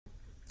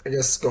I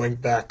guess going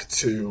back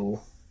to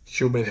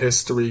human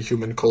history,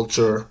 human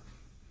culture,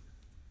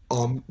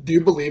 do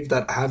you believe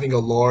that having a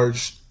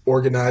large,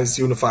 organized,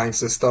 unifying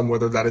system,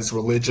 whether that is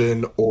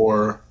religion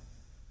or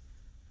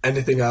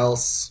anything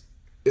else,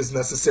 is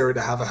necessary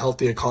to have a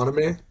healthy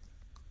economy,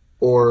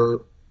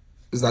 or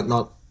is that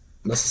not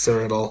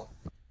necessary at all?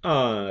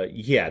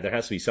 Yeah, there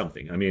has to be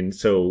something. I mean,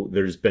 so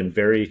there's been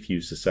very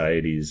few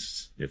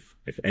societies, if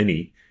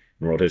any,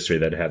 in world history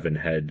that haven't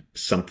had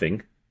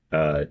something,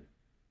 uh,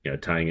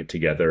 tying it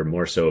together.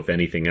 More so, if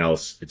anything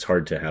else, it's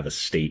hard to have a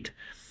state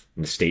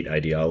and a state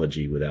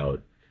ideology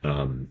without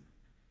um,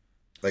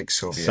 like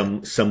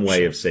Soviet. some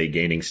way of say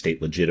gaining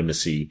state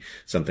legitimacy,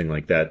 something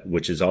like that,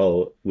 which is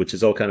all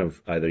kind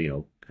of either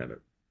kind of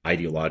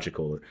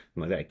ideological or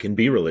something like that. It can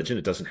be religion.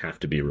 It doesn't have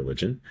to be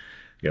religion.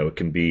 It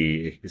can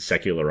be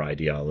secular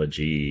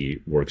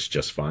ideology works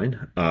just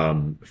fine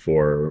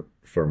for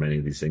many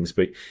of these things,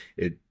 but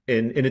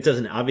and it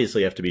doesn't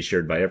obviously have to be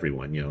shared by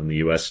everyone. In the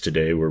U.S.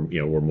 today, we're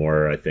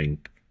more, I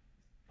think,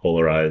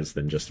 polarized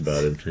than just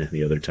about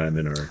any other time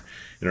in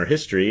our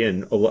history,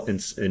 and a lot,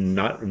 and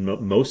not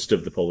most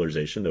of the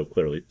polarization, though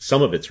clearly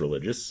some of it's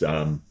religious,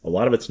 a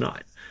lot of it's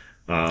not,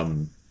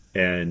 and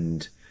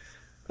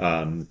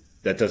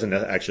that doesn't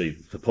actually,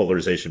 the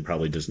polarization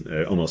probably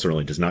doesn't, almost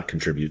certainly does not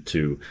contribute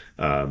to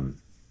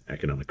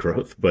economic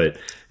growth, but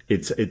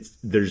it's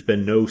there's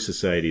been no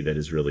society that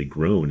has really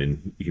grown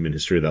in human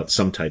history without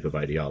some type of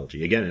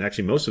ideology. Again, and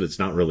actually most of it's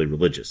not really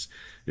religious.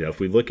 If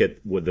we look at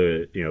what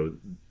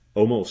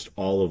almost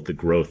all of the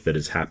growth that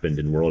has happened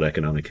in world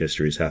economic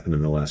history has happened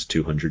in the last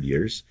 200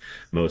 years.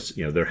 Most,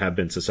 there have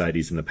been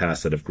societies in the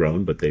past that have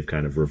grown, but they've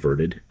kind of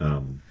reverted.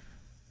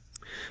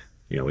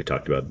 We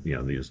talked about,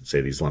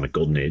 say the Islamic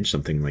Golden Age,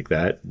 something like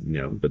that,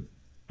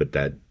 but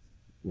that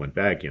went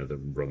back, the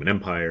Roman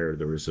Empire,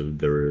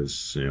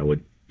 what,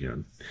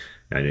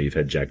 I know you've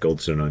had Jack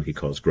Goldstone on. He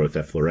calls growth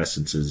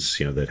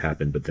efflorescences, that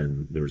happened, but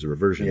then there was a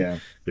reversion. Yeah.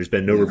 There's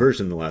been no Yeah.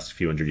 reversion in the last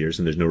few hundred years,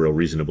 and there's no real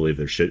reason to believe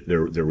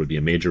there would be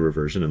a major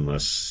reversion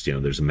unless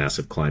there's a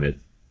massive climate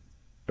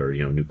or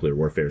nuclear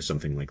warfare or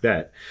something like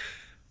that.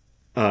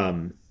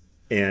 Um,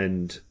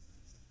 and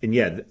and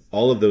yeah,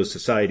 all of those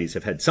societies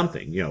have had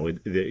something.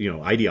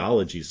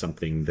 Ideology is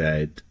something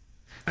that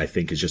I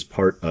think is just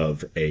part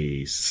of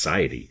a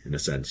society in a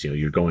sense.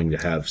 You're going to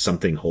have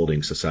something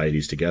holding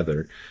societies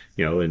together.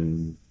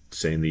 And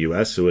say in the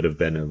U.S., it would have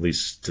been at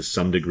least to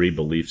some degree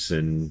beliefs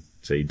in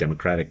say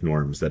democratic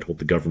norms that hold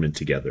the government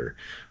together,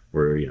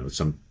 or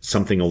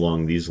something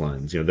along these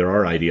lines. There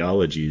are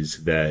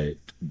ideologies that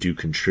do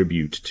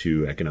contribute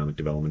to economic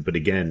development, but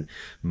again,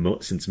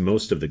 since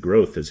most of the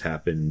growth has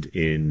happened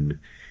in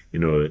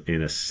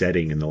a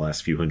setting in the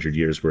last few hundred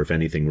years where, if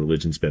anything,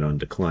 religion's been on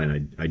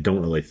decline. I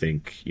don't really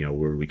think,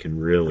 where we can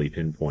really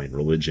pinpoint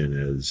religion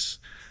as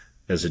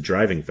a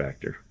driving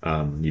factor.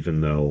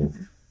 Even though,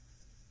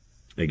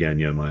 again,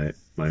 my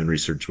own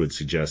research would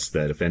suggest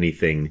that, if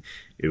anything,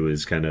 it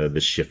was kind of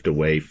the shift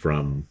away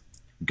from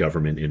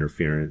government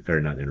interference, or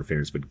not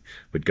interference,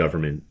 but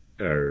government,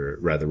 or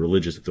rather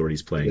religious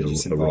authorities playing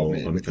Religious a role,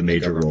 involvement a within the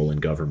major role government. in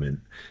government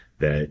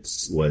that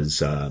was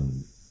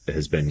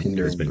has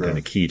Hindering been kind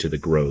of growth. key to the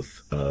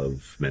growth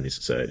of many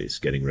societies.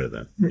 Getting rid of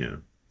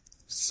that,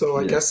 So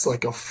I Yeah. guess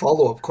like a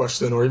follow-up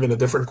question or even a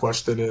different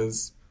question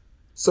is,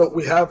 so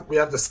we have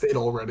the state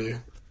already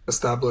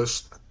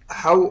established.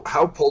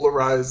 How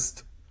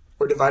polarized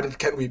or divided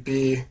can we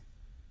be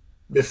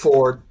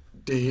before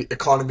the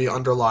economy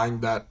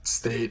underlying that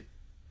state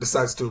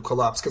decides to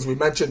collapse? Because we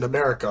mentioned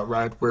America,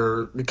 right?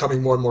 We're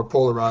becoming more and more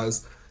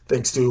polarized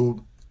thanks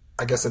to,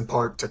 I guess, in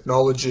part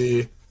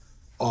technology.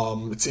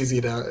 It's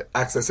easy to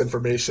access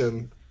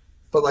information,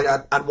 but like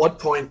at what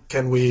point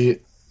can we?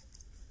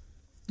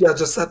 Yeah,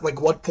 just at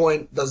like what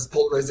point does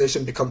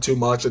polarization become too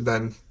much and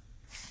then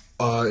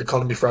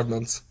economy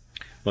fragments?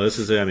 Well, this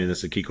is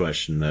a key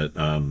question that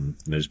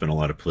there's been a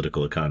lot of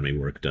political economy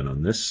work done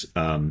on this.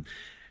 And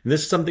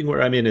this is something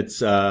where, I mean,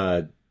 it's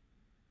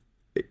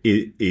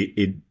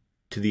it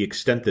to the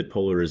extent that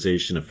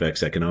polarization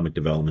affects economic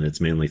development,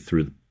 it's mainly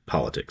through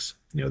politics.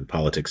 The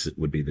politics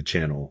would be the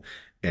channel,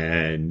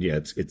 and yeah,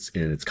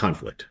 it's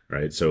conflict,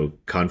 right? So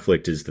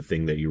conflict is the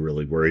thing that you're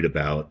really worried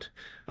about.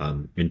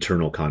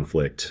 Internal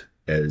conflict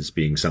as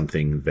being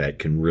something that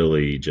can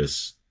really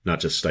just not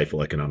just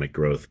stifle economic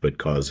growth, but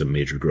cause a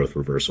major growth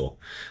reversal,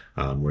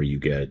 where you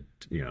get,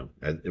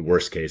 at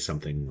worst case,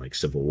 something like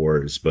civil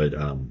wars. But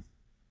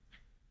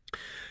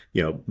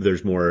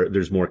there's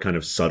more kind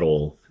of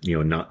subtle,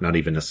 not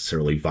even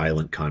necessarily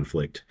violent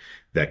conflict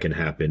that can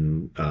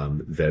happen,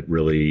 that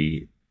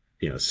really,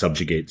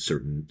 subjugate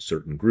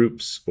certain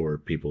groups or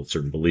people with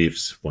certain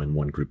beliefs when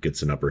one group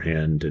gets an upper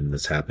hand, and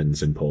this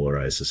happens in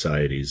polarized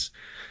societies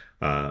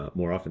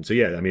more often. So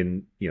yeah, I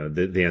mean,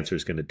 the answer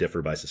is going to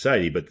differ by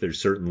society, but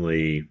there's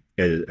certainly,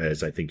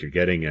 as I think you're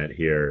getting at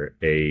here,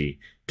 a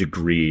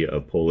degree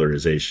of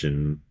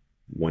polarization.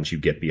 Once you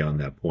get beyond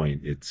that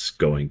point, it's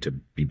going to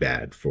be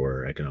bad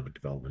for economic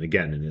development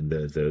again. And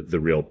then the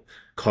real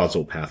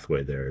causal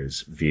pathway there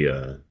is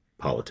via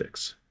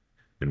politics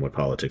and what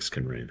politics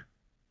can reign.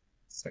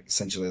 It's like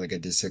essentially like a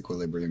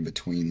disequilibrium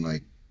between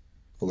like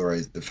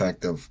the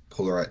fact of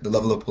the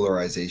level of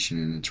polarization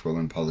and its role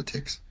in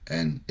politics.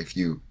 And if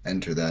you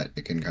enter that,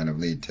 it can kind of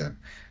lead to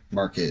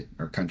market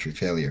or country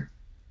failure.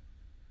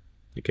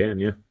 You can,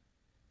 yeah.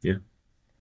 Yeah.